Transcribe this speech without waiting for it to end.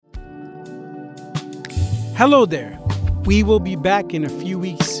Hello there. We will be back in a few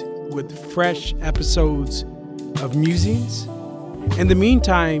weeks with fresh episodes of Musings. In the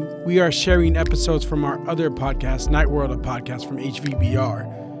meantime, we are sharing episodes from our other podcast, Night World of Podcast from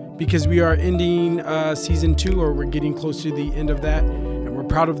HVBR, because we are ending season 2, or we're getting close to the end of that, and we're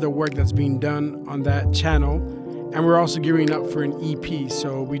proud of the work that's being done on that channel. And we're also gearing up for an EP,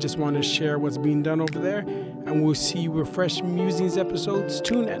 so we just want to share what's being done over there, and we'll see you with fresh Musings episodes,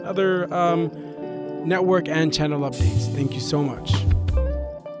 tune, and other network and channel updates. Thank you so much.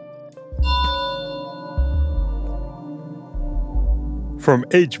 From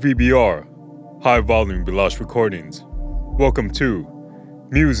HVBR, High Volume Bilash Recordings, welcome to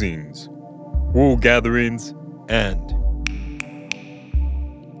Musings, Wool Gatherings, and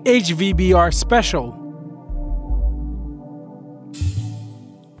HVBR Special.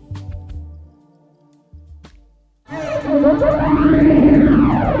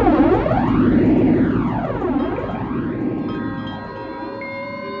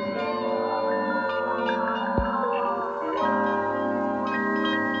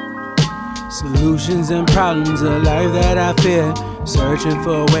 Solutions and problems, a life that I fear. Searching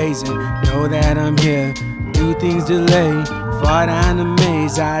for ways and know that I'm here. Do things delay, far down the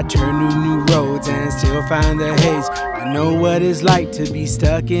maze. I turn to new roads and still find the haze. I know what it's like to be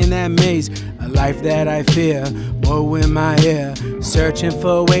stuck in that maze. A life that I fear, woe in my ear. Searching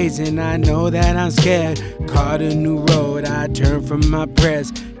for ways and I know that I'm scared. Caught a new road, I turn from my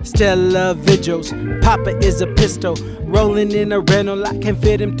prayers. Stellar vigils, Papa is a pistol. Rolling in a rental, I can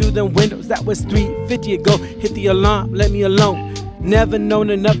fit him through the windows. That was $350 ago. Hit the alarm, let me alone. Never known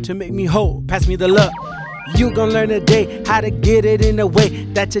enough to make me whole. Pass me the love. You gon' learn today how to get it in a way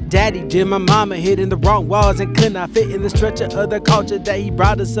that your daddy did. My mama hid in the wrong walls and could not fit in the stretcher of the culture that he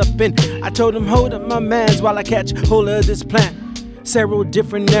brought us up in. I told him, hold up my mans while I catch hold of this plant. Several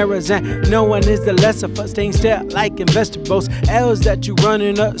different errors and no one is the lesser for staying still like in vegetables. L's that you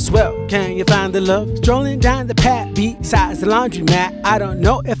running up swell. Can you find the love? Strolling down the path besides the laundromat. I don't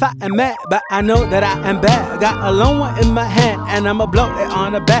know if I am mad, but I know that I am bad. Got a long one in my hand and I'ma blow it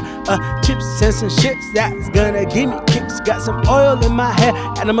on the back. Chips and some shits that's gonna give me kicks. Got some oil in my hair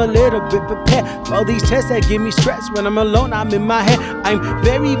and I'm a little bit prepared for all these tests that give me stress. When I'm alone, I'm in my head. I'm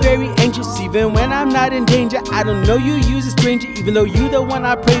very, very anxious even when I'm not in danger. I don't know you use a stranger, even though you the one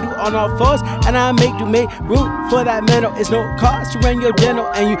I pray to on all fours. And I make room for that mental. It's no cost to run your dental.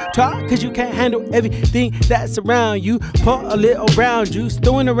 And you talk cause you can't handle everything that's around you. Pour a little brown juice,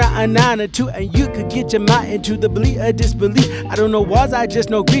 throwing around a 9 or 2, and you could get your mind into the belief or disbelief. I don't know walls, I just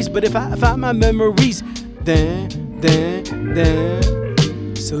know grease. But if I find my memories, then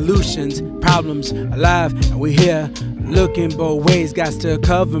solutions, problems, alive, and we're here. Looking both ways, got to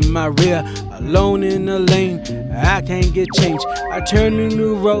cover my rear. Alone in the lane, I can't get changed. I turn to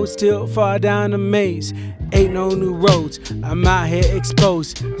new roads, still far down the maze. Ain't no new roads, I'm out here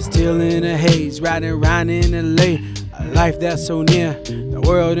exposed. Still in a haze, riding around in a lane. A life that's so near, the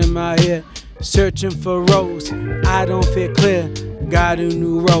world in my ear. Searching for roads, I don't feel clear. Got a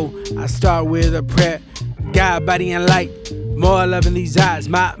new road, I start with a prayer. God, body and light, more love in these eyes.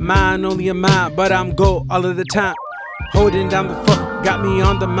 My mind only a mind, but I'm gold all of the time. Holding down the fort, got me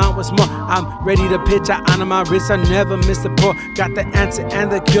on the mount, what's more? I'm ready to pitch, I honor my wrist, I never miss the pour. Got the answer and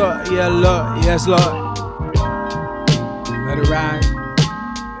the cure, yeah Lord, yes Lord. Let it ride.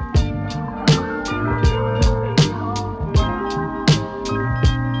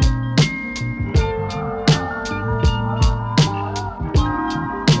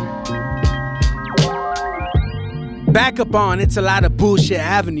 Back up on It's a Lot of Bullshit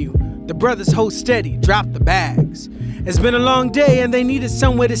Avenue. The brothers hold steady, drop the bags. It's been a long day and they needed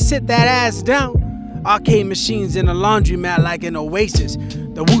somewhere to sit that ass down. Arcade machines in a laundromat like an oasis.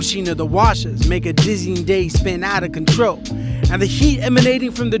 The whooshing of the washers make a dizzying day spin out of control. And the heat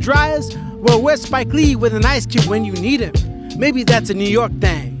emanating from the dryers? Well, where's Spike Lee with an ice cube when you need him? Maybe that's a New York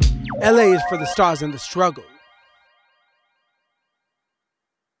thing. LA is for the stars and the struggle.